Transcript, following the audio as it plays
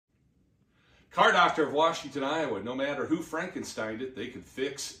Car Doctor of Washington, Iowa. No matter who Frankensteined it, they can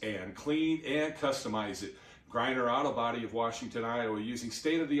fix and clean and customize it. Griner Auto Body of Washington, Iowa, using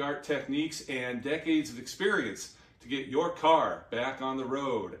state-of-the-art techniques and decades of experience to get your car back on the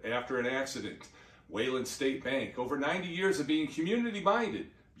road after an accident. Wayland State Bank, over 90 years of being community-minded,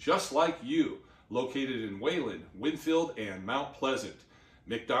 just like you, located in Wayland, Winfield, and Mount Pleasant.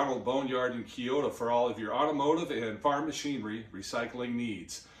 McDonald Boneyard in Kyoto for all of your automotive and farm machinery recycling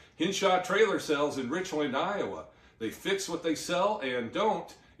needs. Hinshaw Trailer Sales in Richland, Iowa. They fix what they sell and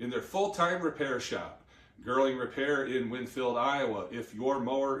don't in their full-time repair shop. Girling Repair in Winfield, Iowa. If your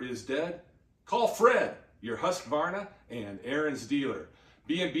mower is dead, call Fred, your Husqvarna and Aaron's dealer.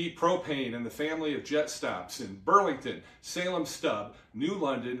 B&B Propane and the family of jet stops in Burlington, Salem Stub, New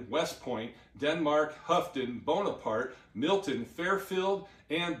London, West Point, Denmark, Houghton, Bonaparte, Milton, Fairfield,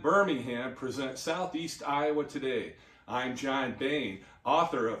 and Birmingham present Southeast Iowa Today. I'm John Bain,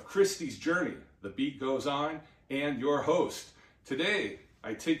 author of Christie's Journey, The Beat Goes On, and your host. Today,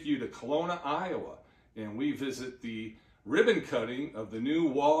 I take you to Kalona, Iowa, and we visit the ribbon cutting of the new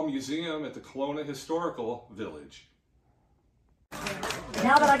Wahl Museum at the Kalona Historical Village.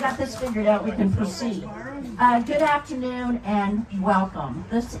 Now that I got this figured out, we can proceed. Good afternoon and welcome.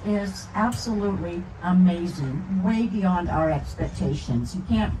 This is absolutely amazing, way beyond our expectations. You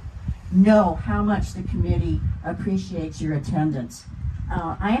can't know how much the committee appreciates your attendance.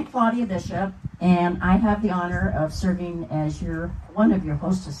 I am Claudia Bishop, and I have the honor of serving as one of your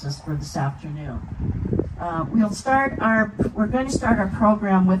hostesses for this afternoon. We're going to start our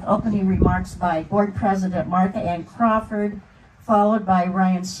program with opening remarks by Board President Martha Ann Crawford, followed by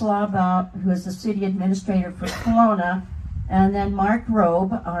Ryan Slaba, who is the City Administrator for Kalona, and then Mark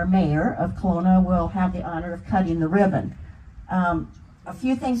Robe, our Mayor of Kalona, will have the honor of cutting the ribbon. A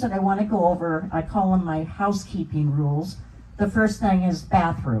few things that I want to go over, I call them my housekeeping rules. The first thing is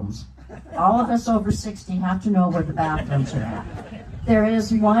bathrooms. All of us over 60 have to know where the bathrooms are at. There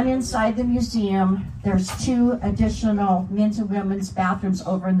is one inside the museum. There's 2 additional men's and women's bathrooms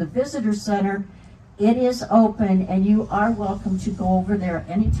over in the visitor center. It is open, and you are welcome to go over there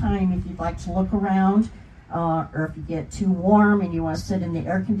anytime if you'd like to look around, or if you get too warm and you want to sit in the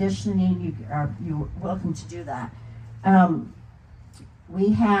air conditioning, you're welcome to do that.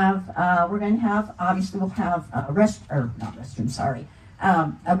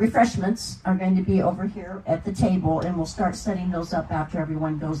 Refreshments are going to be over here at the table, and we'll start setting those up after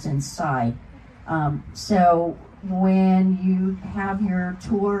everyone goes inside. So when you have your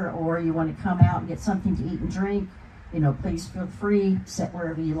tour or you want to come out and get something to eat and drink, please feel free, sit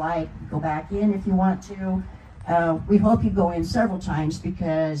wherever you like, go back in if you want to. We hope you go in several times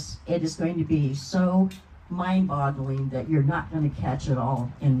because it is going to be so mind-boggling that you're not going to catch it all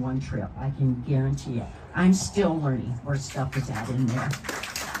in one trip. I can guarantee it. I'm still learning where stuff is at in there.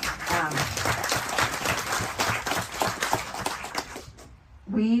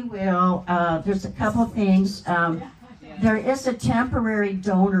 There's a couple things. There is a temporary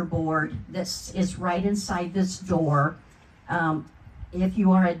donor board that is right inside this door. If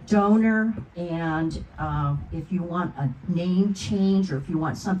you are a donor and if you want a name change or if you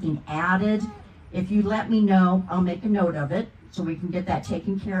want something added, if you let me know, I'll make a note of it so we can get that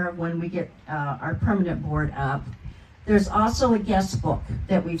taken care of when we get our permanent board up. There's also a guest book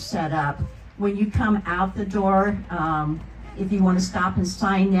that we've set up. When you come out the door, if you want to stop and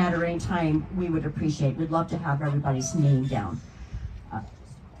sign that or anytime, we would appreciate it. We'd love to have everybody's name down.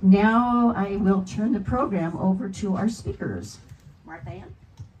 Now I will turn the program over to our speakers. Martha Ann?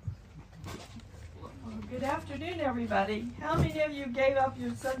 Good afternoon, everybody. How many of you gave up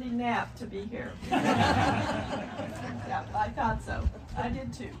your Sunday nap to be here? Yeah, I thought so. I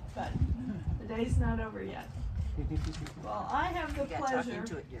did too, but the day's not over yet. Well, I have the pleasure,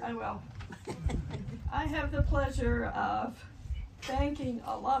 I have the pleasure of thanking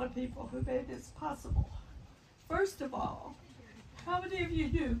a lot of people who made this possible. First of all, how many of you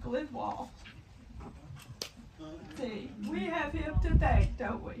knew Glenn Wahl? See, we have him to thank,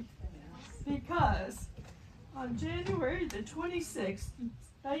 don't we? Because on January the 26th,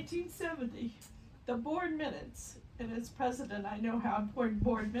 1970, the board minutes, and as president I know how important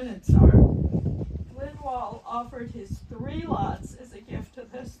board minutes are, Glenn Wahl offered his 3 lots as a gift to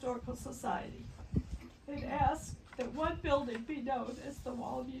the Historical Society. It asked that one building be known as the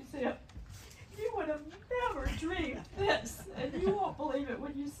Wahl Museum. You would have never dreamed this, and you won't believe it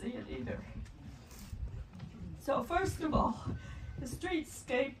when you see it either. So first of all, the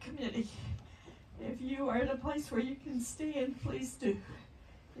Streetscape Committee. If you are in a place where you can stand, please do.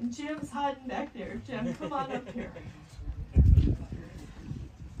 And Jim's hiding back there. Jim, come on up here.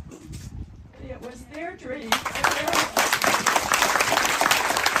 It was their dream.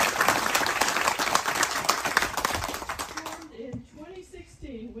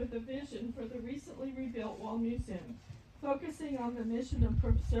 Museum, focusing on the mission of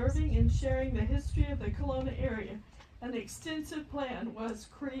preserving and sharing the history of the Kalona area. An extensive plan was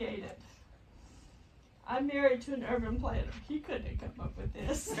created. I'm married to an urban planner. He couldn't have come up with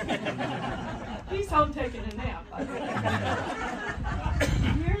this. He's home taking a nap.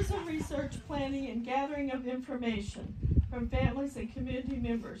 Years of research, planning, and gathering of information from families and community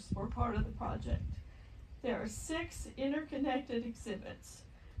members were part of the project. There are 6 interconnected exhibits: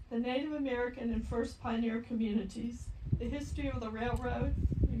 the Native American and First Pioneer communities, the history of the railroad.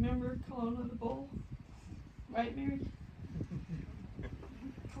 Remember Kalona the Bull? Right, Mary?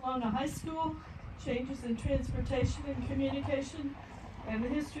 Kalona High School, changes in transportation and communication, and the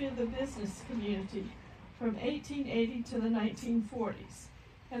history of the business community from 1880 to the 1940s.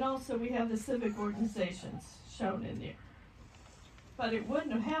 And also we have the civic organizations shown in there. But it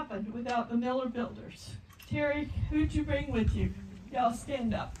wouldn't have happened without the Miller Builders. Terry, who'd you bring with you? Y'all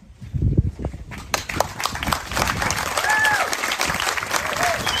stand up.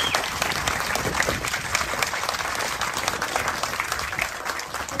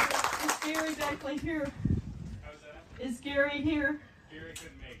 Here. Is Gary here? Gary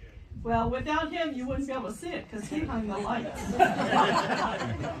couldn't make it. Well, without him, you wouldn't be able to see it because he hung the lights.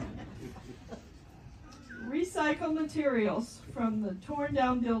 Recycled materials from the torn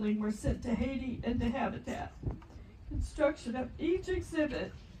down building were sent to Haiti and to Habitat. Construction of each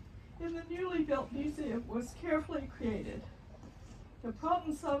exhibit in the newly built museum was carefully created. The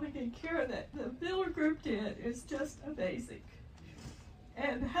problem solving and care that the Miller Group did is just amazing.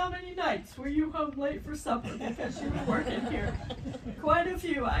 And how many nights were you home late for supper because you were working here? Quite a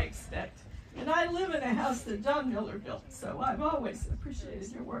few, I expect. And I live in a house that John Miller built, so I've always appreciated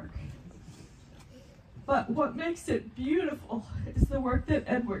your work. But what makes it beautiful is the work that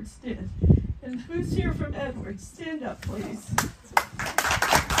Edwards did. And who's here from Edwards? Stand up, please.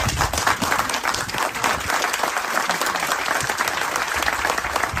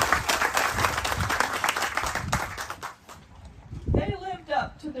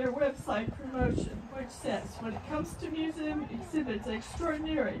 To their website promotion, which says, when it comes to museum exhibits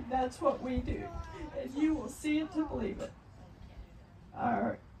extraordinary, that's what we do, and you will see it to believe it.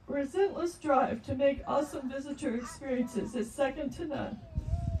 Our relentless drive to make awesome visitor experiences is second to none.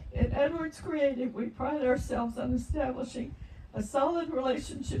 In Edwards Creative, we pride ourselves on establishing a solid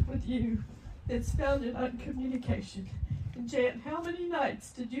relationship with you that's founded on communication. And Jan, how many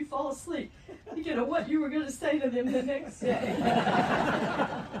nights did you fall asleep thinking of what you were going to say to them the next day?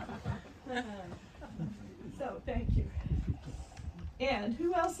 So, thank you. And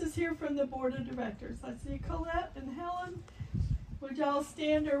who else is here from the board of directors? I see Colette and Helen. Would y'all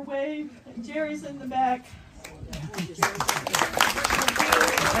stand or wave? And Jerry's in the back.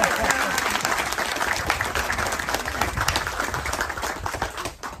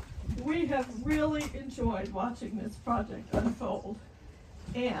 We have really enjoyed watching this project unfold,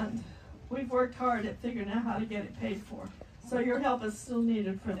 and we've worked hard at figuring out how to get it paid for. So your help is still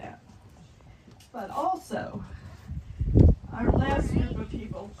needed for that. But also, our last group of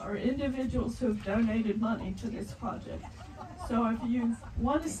people are individuals who have donated money to this project. So if you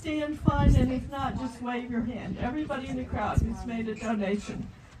want to stand, fine, and if not, just wave your hand. Everybody in the crowd who's made a donation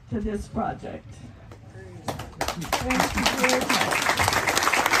to this project. Thank you very much.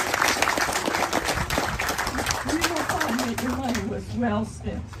 You will find that your money was well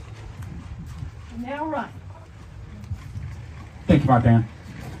spent. Now, Ryan. Thank you, Mark Dan.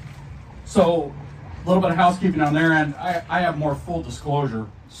 So, a little bit of housekeeping on their end. I have more full disclosure.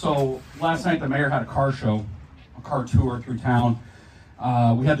 So, last night the mayor had a car show, a car tour through town.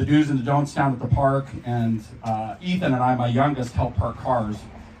 We had the do's and the don'ts down at the park, and Ethan and I, my youngest, helped park cars.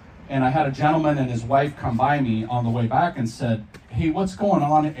 And I had a gentleman and his wife come by me on the way back and said, "Hey, what's going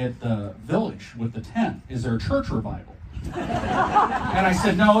on at the village with the tent? Is there a church revival?" And I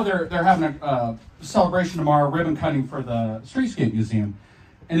said, "No, they're having a celebration tomorrow, ribbon cutting for the Streetscape Museum."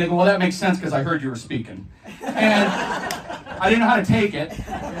 And they go, "Well, that makes sense because I heard you were speaking." And I didn't know how to take it,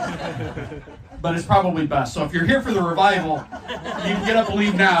 but it's probably best. So if you're here for the revival, you can get up and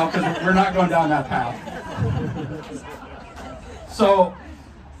leave now because we're not going down that path. So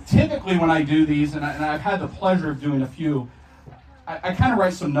typically when I do these, and I've had the pleasure of doing a few, I kind of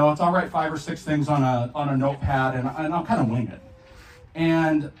write some notes. I'll write 5 or 6 things on a notepad, and I'll kind of wing it.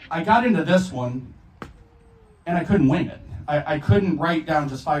 And I got into this one, and I couldn't wing it. I couldn't write down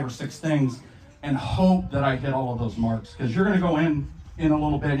just 5 or 6 things and hope that I hit all of those marks, because you're going to go in a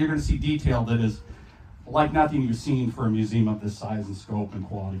little bit, and you're going to see detail that is like nothing you've seen for a museum of this size and scope and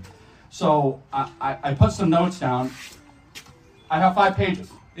quality. So I put some notes down. I have 5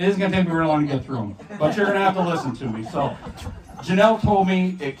 pages. It isn't going to take me very long to get through them, but you're going to have to listen to me. So Janelle told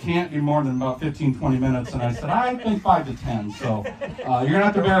me it can't be more than about 15, 20 minutes, and I said, I think 5 to 10. So you're going to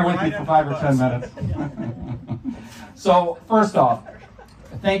have to bear with me for 5 or 10 minutes. So first off,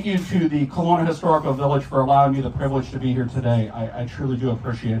 thank you to the Kalona Historical Village for allowing me the privilege to be here today. I truly do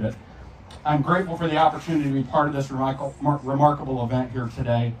appreciate it. I'm grateful for the opportunity to be part of this remarkable event here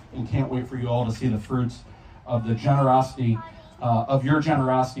today, and can't wait for you all to see the fruits of the generosity, of your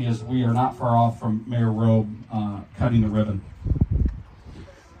generosity, as we are not far off from Mayor Robe cutting the ribbon.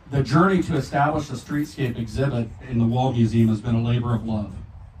 The journey to establish the Streetscape exhibit in the Wahl Museum has been a labor of love,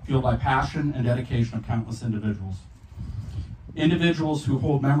 fueled by passion and dedication of countless individuals. Individuals who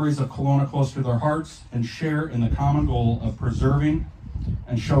hold memories of Kalona close to their hearts and share in the common goal of preserving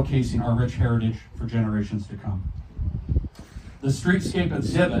and showcasing our rich heritage for generations to come. The Streetscape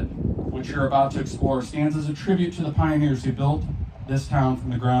exhibit, which you're about to explore, stands as a tribute to the pioneers who built this town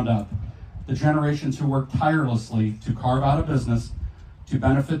from the ground up, the generations who worked tirelessly to carve out a business to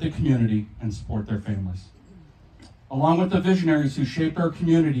benefit the community and support their families. Along with the visionaries who shaped our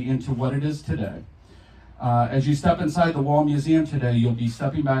community into what it is today, as you step inside the Wahl Museum today, you'll be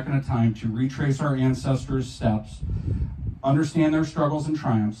stepping back in a time to retrace our ancestors' steps, understand their struggles and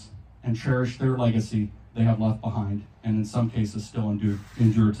triumphs, and cherish their legacy they have left behind, and in some cases still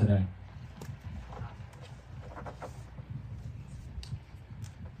endure today.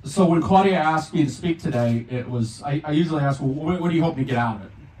 So when Claudia asked me to speak today, I usually ask, well, what do you hope to get out of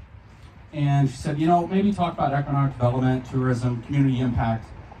it? And she said, maybe talk about economic development, tourism, community impact.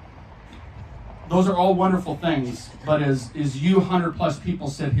 Those are all wonderful things, but as you 100+ people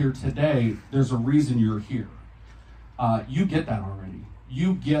sit here today, there's a reason you're here. You get that already.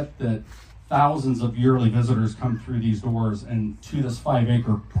 You get that thousands of yearly visitors come through these doors and to this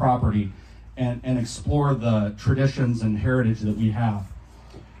 5-acre property and explore the traditions and heritage that we have.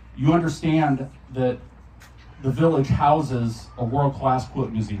 You understand that the village houses a world-class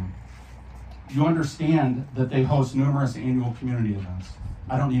quilt museum. You understand that they host numerous annual community events.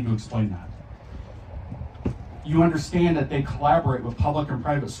 I don't need to explain that. You understand that they collaborate with public and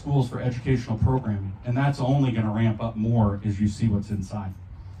private schools for educational programming, and that's only going to ramp up more as you see what's inside.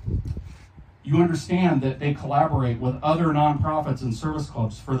 You understand that they collaborate with other nonprofits and service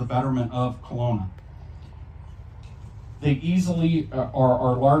clubs for the betterment of Kalona. They easily are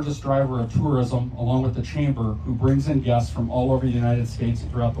our largest driver of tourism, along with the Chamber, who brings in guests from all over the United States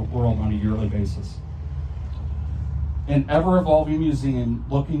and throughout the world on a yearly basis. An ever-evolving museum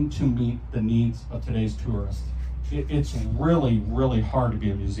looking to meet the needs of today's tourists. It's really, really hard to be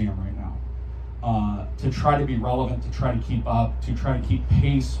a museum right now. To try to be relevant, to try to keep up, to try to keep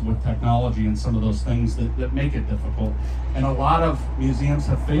pace with technology and some of those things that make it difficult. And a lot of museums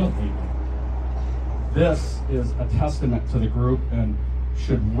have failed lately. This is a testament to the group and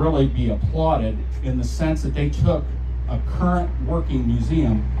should really be applauded in the sense that they took a current working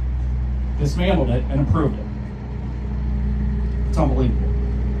museum, dismantled it, and improved it. It's unbelievable.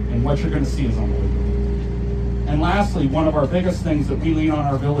 And what you're going to see is unbelievable. And lastly, one of our biggest things that we lean on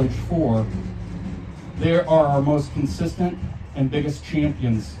our village for, they are our most consistent and biggest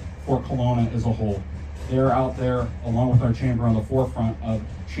champions for Kalona as a whole. They're out there, along with our chamber, on the forefront of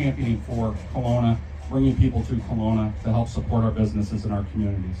championing for Kalona, bringing people to Kalona to help support our businesses and our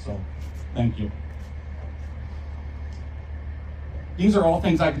communities. So, thank you. These are all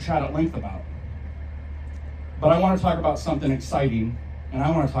things I could chat at length about. But I want to talk about something exciting, and I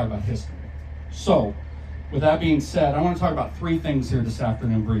want to talk about history. So, with that being said, I want to talk about 3 things here this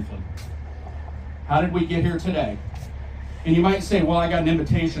afternoon briefly. How did we get here today? And you might say, well, I got an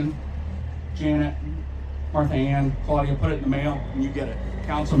invitation. Janet, Martha Ann, Claudia put it in the mail, and you get it.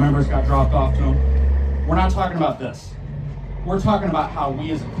 Council members got dropped off to them. We're not talking about this. We're talking about how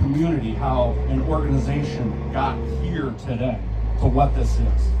we as a community, how an organization got here today to what this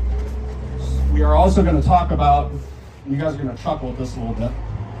is. We are also going to talk about, and you guys are going to chuckle at this a little bit,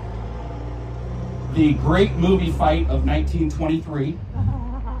 the great movie fight of 1923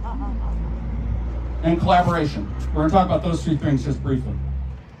 and collaboration. We're going to talk about those 2 things just briefly.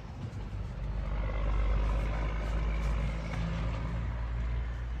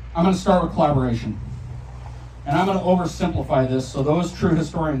 I'm going to start with collaboration. And I'm going to oversimplify this, so those true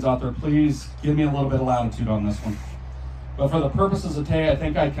historians out there, please give me a little bit of latitude on this one. But for the purposes of today, I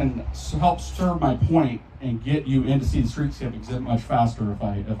think I can help serve my point and get you in to see the Streetscape exhibit much faster if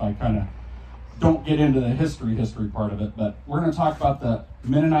I kind of don't get into the history part of it. But we're going to talk about the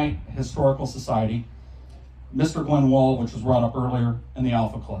Mennonite Historical Society, Mr. Glenn Wall, which was brought up earlier, and the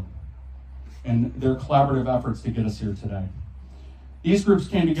Alpha Club, and their collaborative efforts to get us here today. These groups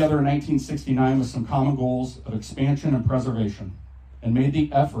came together in 1969 with some common goals of expansion and preservation. and made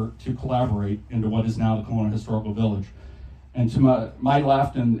the effort to collaborate into what is now the Kalona Historical Village. And to my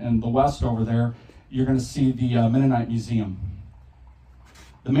left and the west over there, you're going to see the Mennonite Museum.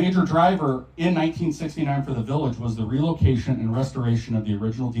 The major driver in 1969 for the village was the relocation and restoration of the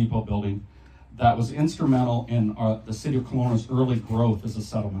original depot building that was instrumental in the city of Kalona's early growth as a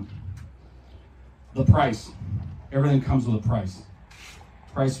settlement. The price. Everything comes with a price.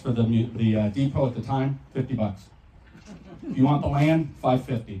 Price for the depot at the time, $50. If you want the land,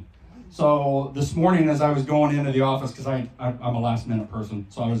 $5.50. So this morning as I was going into the office, because I'm a last minute person,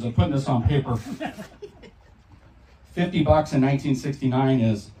 so I was putting this on paper. $50 in 1969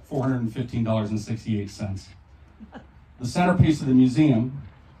 is $415.68. The centerpiece of the museum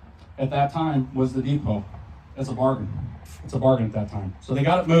at that time was the depot. It's a bargain. It's a bargain at that time. So they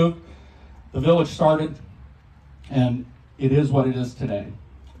got it moved, the village started, and it is what it is today.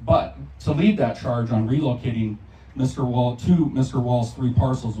 But to lead that charge on relocating Mr. Wall's 3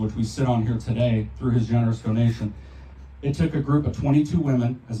 parcels, which we sit on here today through his generous donation, it took a group of 22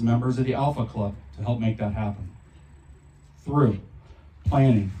 women as members of the Alpha Club to help make that happen. Through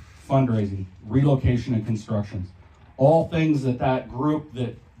planning, fundraising, relocation, and construction. All things that group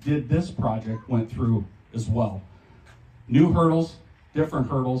that did this project went through as well. New hurdles, different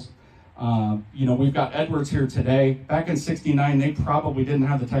hurdles. We've got Edwards here today. Back in '69, they probably didn't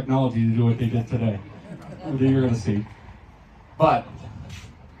have the technology to do what they did today. You're going to see. But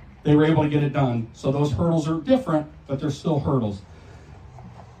they were able to get it done. So those hurdles are different, but they're still hurdles.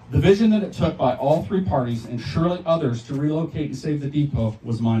 The vision that it took by all 3 parties, and surely others, to relocate and save the depot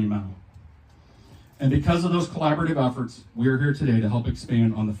was monumental. And because of those collaborative efforts, we are here today to help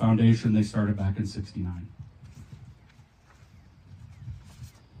expand on the foundation they started back in '69.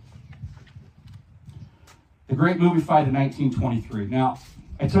 The Great Movie Fight in 1923. Now,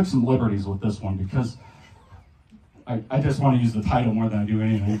 I took some liberties with this one because I just want to use the title more than I do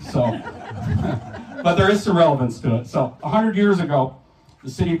anything. So, but there is some relevance to it. So, 100 years ago, the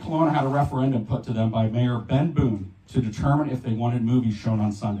city of Kalona had a referendum put to them by Mayor Bain to determine if they wanted movies shown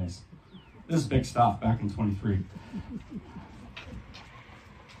on Sundays. This is big stuff back in '23.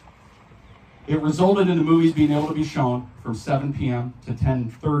 It resulted in the movies being able to be shown from 7 p.m. to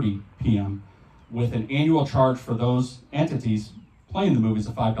 10:30 p.m. with an annual charge for those entities playing the movies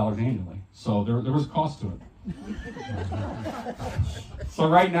of $5 annually. So there was a cost to it. So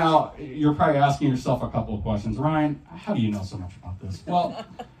right now, you're probably asking yourself a couple of questions. Ryan, how do you know so much about this? Well,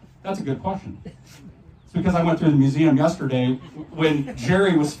 that's a good question. It's because I went through the museum yesterday when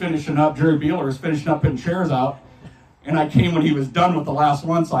Jerry Beeler was finishing up putting chairs out, and I came when he was done with the last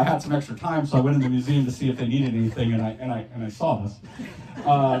one, so I had some extra time, so I went in the museum to see if they needed anything, and I saw this.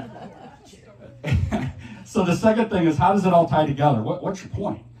 So the second thing is, how does it all tie together? What's your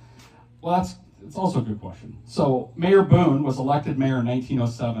point? Well, it's also a good question. So Mayor Boone was elected mayor in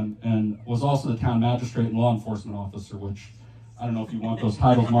 1907 and was also the town magistrate and law enforcement officer, which I don't know if you want those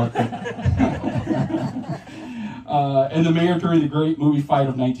titles, Mark. And the mayor during the Great Movie Fight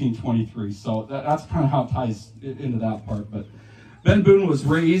of 1923. So that's kind of how it ties into that part. But Ben Boone was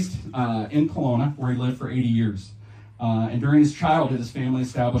raised in Kalona, where he lived for 80 years. And during his childhood, his family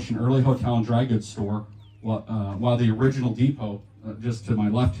established an early hotel and dry goods store, while the original depot, just to my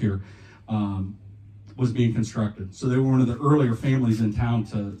left here, was being constructed. So they were one of the earlier families in town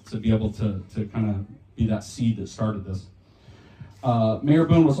to be able to kind of be that seed that started this. Mayor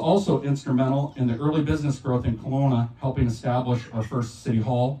Boone was also instrumental in the early business growth in Kalona, helping establish our first city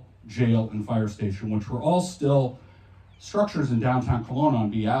hall, jail, and fire station, which were all still structures in downtown Kalona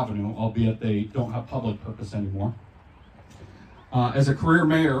on B Avenue, albeit they don't have public purpose anymore. As a career,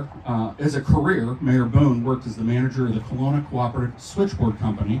 Mayor Boone worked as the manager of the Kalona Cooperative Switchboard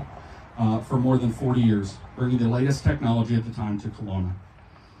Company for more than 40 years, bringing the latest technology at the time to Kalona.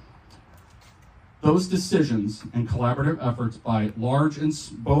 Those decisions and collaborative efforts by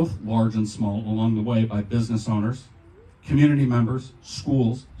both large and small along the way by business owners, community members,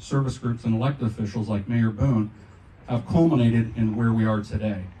 schools, service groups, and elected officials like Mayor Boone have culminated in where we are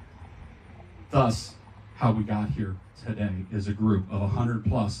today. Thus, how we got here today is a group of 100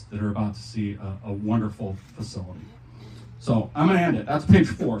 plus that are about to see a wonderful facility. So I'm going to end it. That's page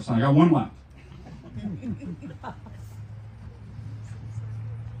 4, so I got one left.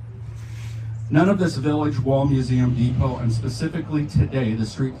 None of this village, Wahl Museum, depot, and specifically today, the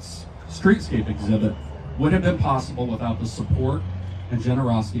Streetscape exhibit would have been possible without the support and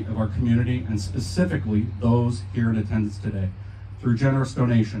generosity of our community, and specifically those here in attendance today, through generous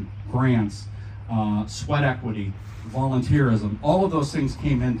donation, grants, sweat equity, volunteerism. All of those things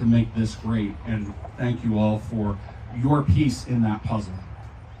came in to make this great, and thank you all for your piece in that puzzle.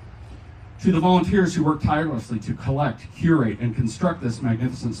 To the volunteers who work tirelessly to collect, curate, and construct this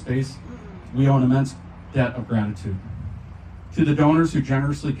magnificent space, we owe an immense debt of gratitude. To the donors who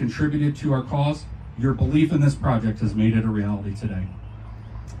generously contributed to our cause, your belief in this project has made it a reality today.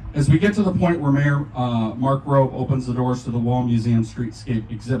 As we get to the point where Mayor Mark Rowe opens the doors to the Wahl Museum Streetscape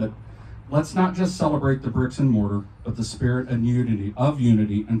exhibit, let's not just celebrate the bricks and mortar, but the spirit and unity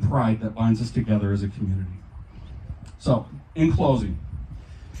and pride that binds us together as a community. So, in closing,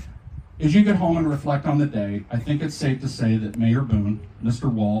 as you get home and reflect on the day, I think it's safe to say that Mayor Boone,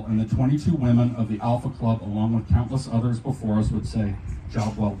 Mr. Wahl, and the 22 women of the Alpha Club, along with countless others before us, would say,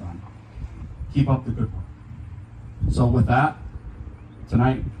 job well done. Keep up the good work. So with that,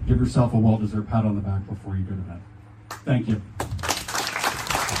 tonight, give yourself a well-deserved pat on the back before you go to bed. Thank you.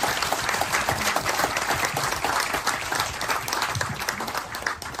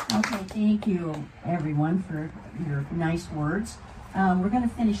 Okay, thank you, everyone, for your nice words. We're going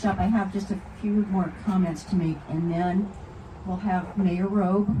to finish up. I have just a few more comments to make, and then we'll have Mayor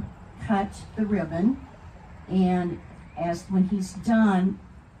Robe cut the ribbon. And when he's done,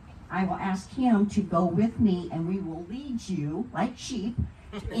 I will ask him to go with me, and we will lead you, like sheep,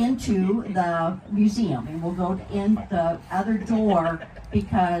 into the museum. And we'll go in the other door,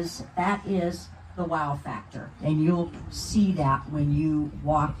 because that is the wow factor. And you'll see that when you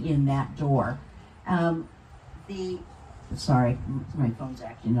walk in that door. Sorry, my phone's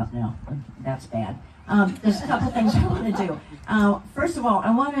acting up now. That's bad. There's a couple things I want to do. First of all,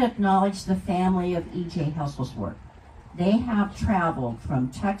 I want to acknowledge the family of E.J. Hesselschwartz. They have traveled from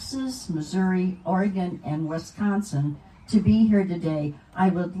Texas, Missouri, Oregon, and Wisconsin to be here today. I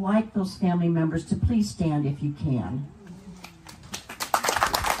would like those family members to please stand if you can.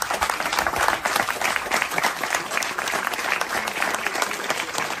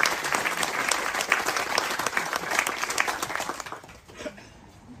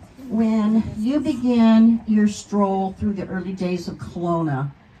 When you begin your stroll through the early days of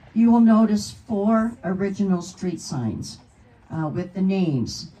Kalona, you will notice 4 original street signs with the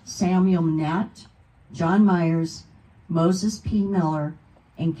names Samuel Manette, John Myers, Moses P. Miller,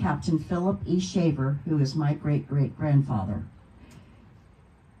 and Captain Philip E. Shaver, who is my great-great-grandfather.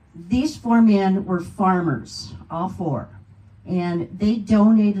 These 4 men were farmers, all 4, and they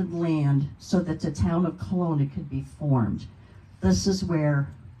donated land so that the town of Kalona could be formed. This is where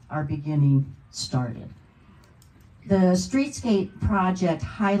our beginning started. The Streetscape project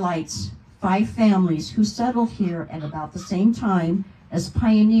highlights 5 families who settled here at about the same time as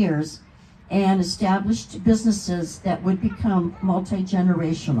pioneers and established businesses that would become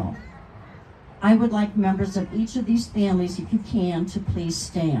multi-generational. I would like members of each of these families, if you can, to please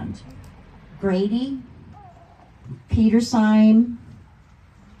stand. Grady, Petersheim,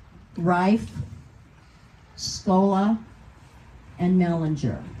 Reif, Scola, and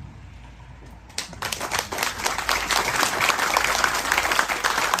Mellinger.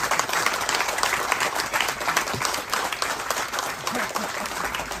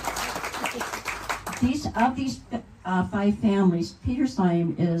 Of these 5 families,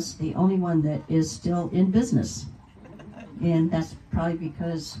 Petersheim is the only one that is still in business. And that's probably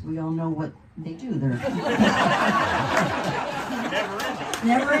because we all know what they do there.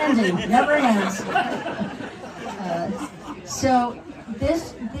 Never ending, never ends. So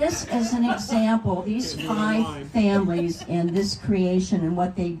this is an example, these 5 families and this creation and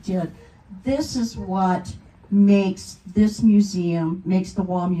what they did, this is what makes this museum, makes the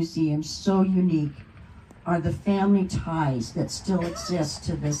Wahl Museum so unique, are the family ties that still exist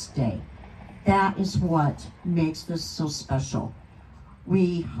to this day. That is what makes this so special.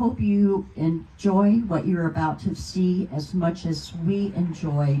 We hope you enjoy what you're about to see as much as we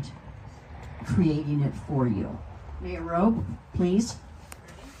enjoyed creating it for you. Mayor Robe, please.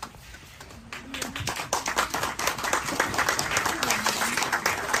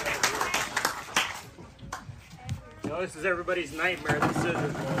 No, this is everybody's nightmare. The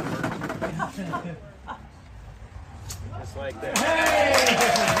scissors won't work. Just like that.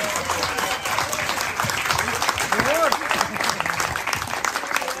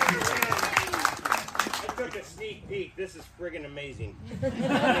 I took a sneak peek. This is friggin' amazing.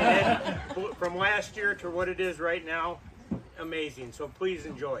 From last year to what it is right now, amazing. So please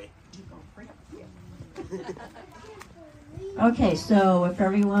enjoy. Okay, so if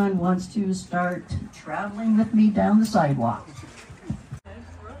everyone wants to start traveling with me down the sidewalk.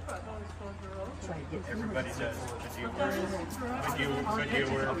 Everybody does. Could you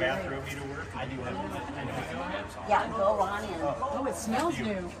wear a bathrobe to work? I do have. Yeah, go on in. Oh, it smells new.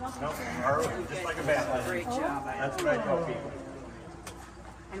 No, just like a bathrobe. Great job. That's what I tell people.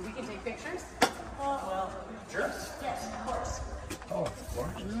 And we can take pictures? Sure. Yes, of course. Oh, of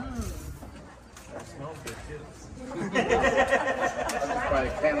course. Smells good too. I'll try a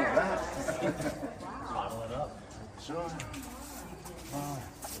can of that. Bottle it up. Sure.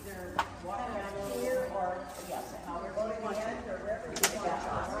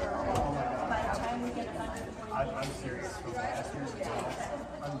 I'm serious. From last year's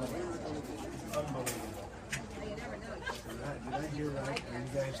unbelievable. Unbelievable. Did I hear right? Are you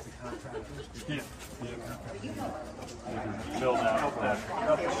guys the contractors? Yeah. Build out.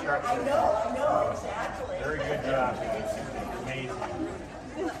 Help the structure. Very good job. Amazing.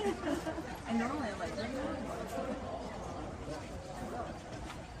 And normally I'm like,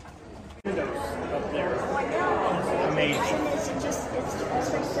 Windows up there. Amazing. And it's just, it's, as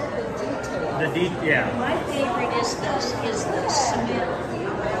I said, the detail. Yeah. My favorite is the smell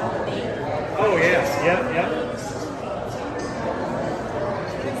around the Bain. Oh yes. Yep.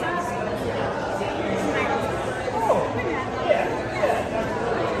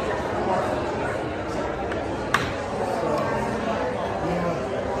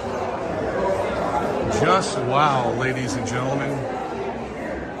 Just wow, ladies and gentlemen.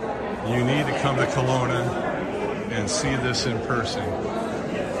 You need to come to Kalona and see this in person.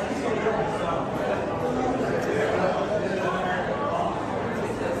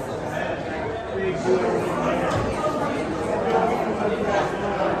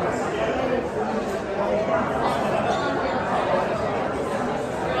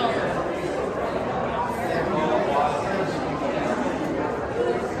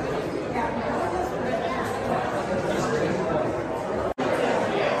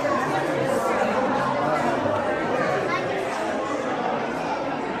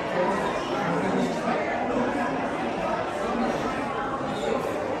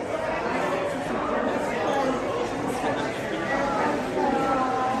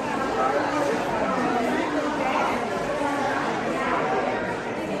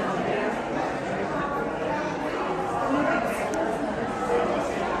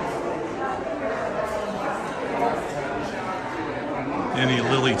 Any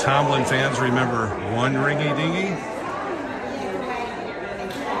Lily Tomlin fans remember One Ringy Dingy?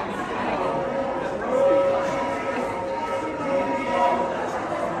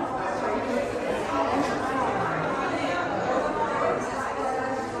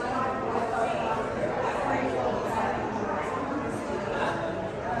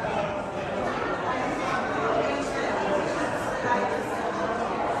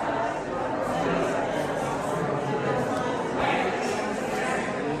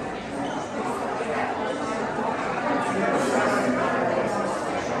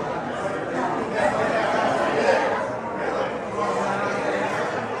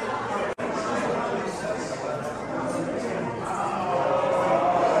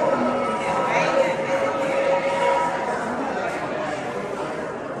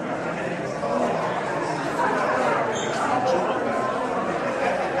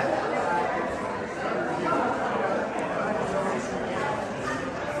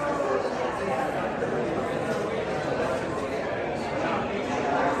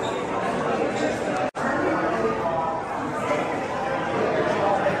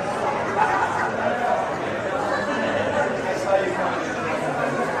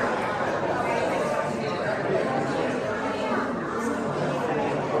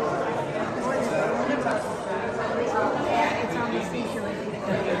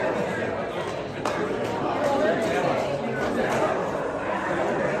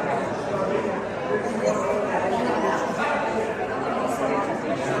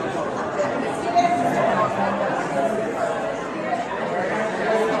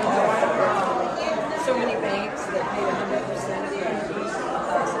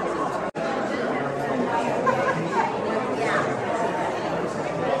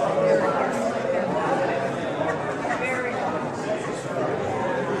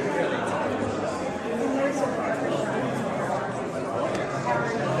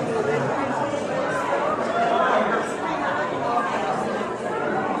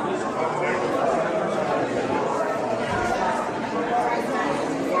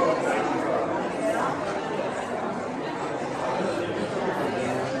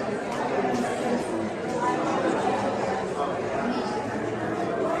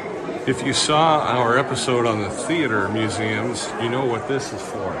 If you saw our episode on the theater museums, you know what this is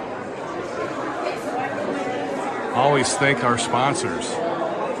for. Always thank our sponsors.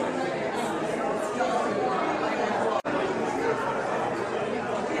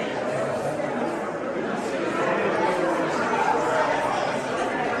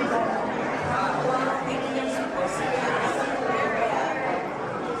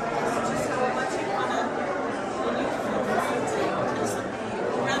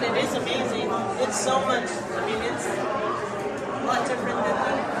 It is amazing.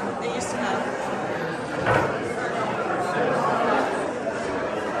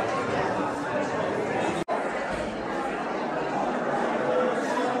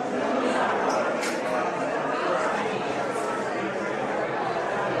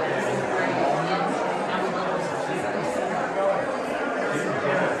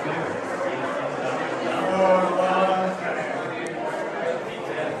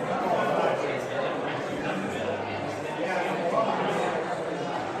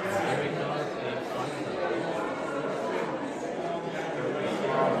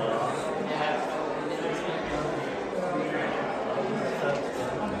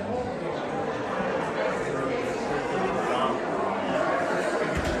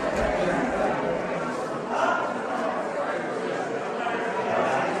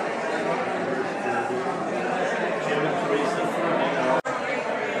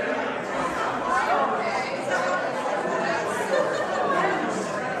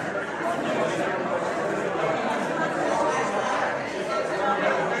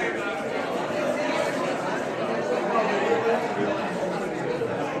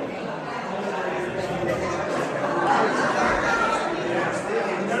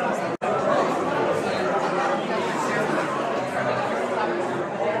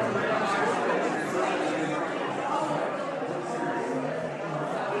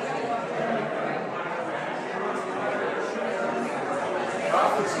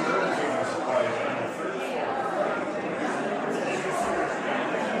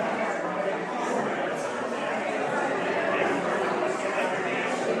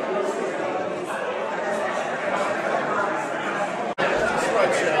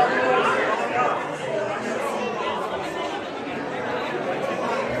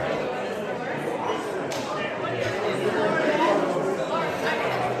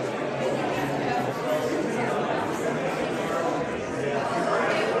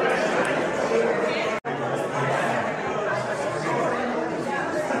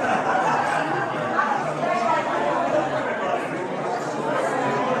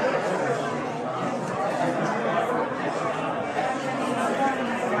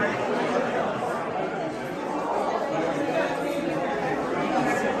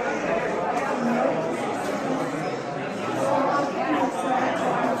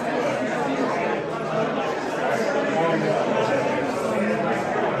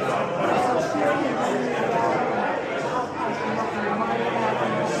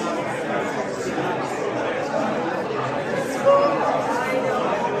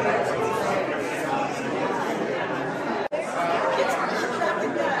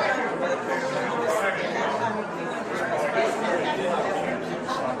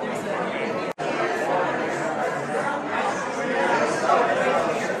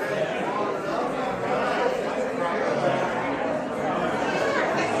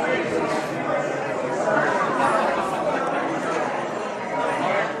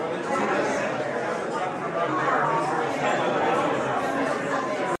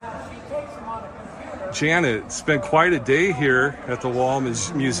 Janet, it's been quite a day here at the Wahl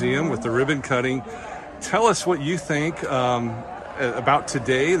Museum with the ribbon cutting. Tell us what you think about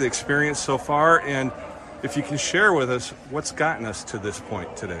today, the experience so far, and if you can share with us what's gotten us to this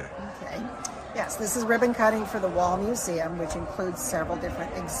point today. Okay. Yes, this is ribbon cutting for the Wahl Museum, which includes several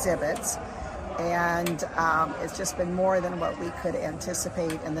different exhibits. And it's just been more than what we could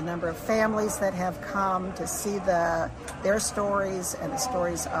anticipate, and the number of families that have come to see their stories and the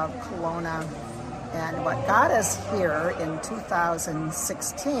stories of Kalona. And what got us here in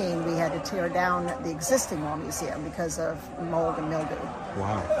 2016, we had to tear down the existing Wahl Museum because of mold and mildew.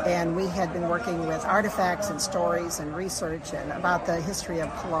 Wow. And we had been working with artifacts and stories and research and about the history of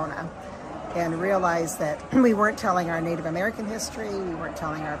Kalona, and realized that we weren't telling our Native American history, we weren't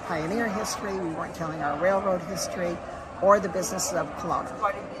telling our pioneer history, we weren't telling our railroad history, or the businesses of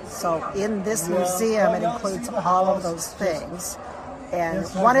Kalona. So in this museum, it includes all of those things. And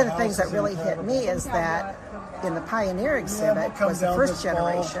one of the things that really hit me is that in the pioneer exhibit was the first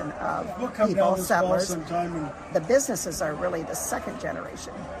generation of people, settlers. The businesses are really the second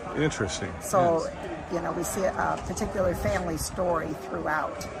generation. Interesting. So, you know, we see a particular family story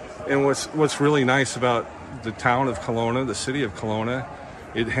throughout. And what's really nice about the town of Kalona, the city of Kalona,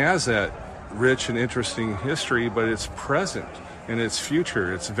 it has that rich and interesting history, but it's present and it's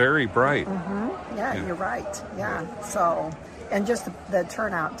future. It's very bright. Mm-hmm. Yeah, you're right. Yeah. So. And just the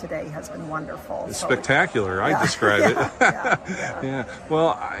turnout today has been wonderful. It's spectacular, I describe it. Yeah.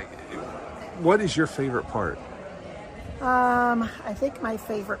 Well, what is your favorite part? I think my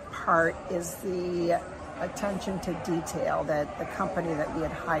favorite part is the attention to detail that the company that we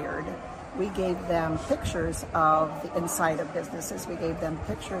had hired. We gave them pictures of the inside of businesses. We gave them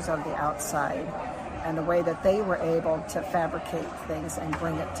pictures of the outside, and the way that they were able to fabricate things and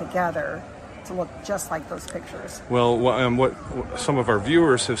bring it together to look just like those pictures. Well, what some of our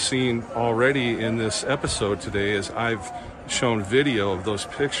viewers have seen already in this episode today is I've shown video of those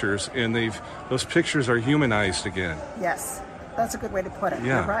pictures, and those pictures are humanized again. Yes, that's a good way to put it.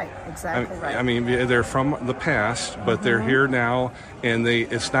 Yeah. You're right, exactly right. I mean, they're from the past, but they're here now, and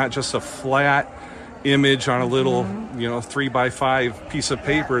it's not just a flat image on a little 3x5 piece of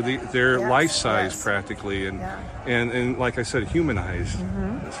paper. They're life-size practically, and like I said, humanized.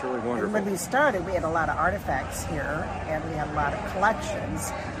 It's really wonderful. And when we started, we had a lot of artifacts here, and we had a lot of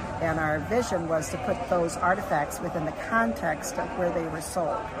collections, and our vision was to put those artifacts within the context of where they were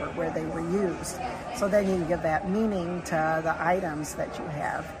sold or where they were used, so then you can give that meaning to the items that you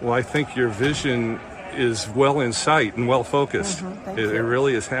have. Well, I think your vision is well in sight and well focused. It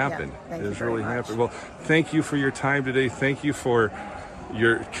really has happened. It has really happened. Well, thank you for your time today. Thank you for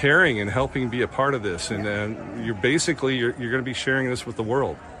your caring and helping be a part of this. And you're going to be sharing this with the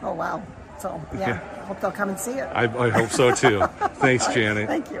world. Oh, wow. So, I hope they'll come and see it. I hope so too. Thanks, Janet.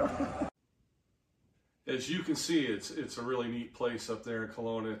 Thank you. As you can see, it's a really neat place up there in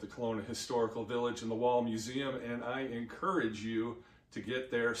Kalona at the Kalona Historical Village and the Wahl Museum, and I encourage you to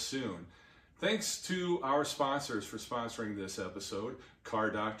get there soon. Thanks to our sponsors for sponsoring this episode: Car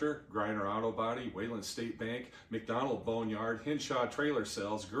Doctor, Griner Auto Body, Wayland State Bank, McDonald Boneyard, Hinshaw Trailer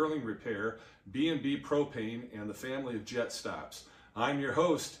Sales, Girling Repair, B&B Propane, and the family of Jet Stops. I'm your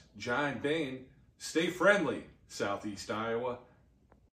host, John Bain. Stay friendly, Southeast Iowa.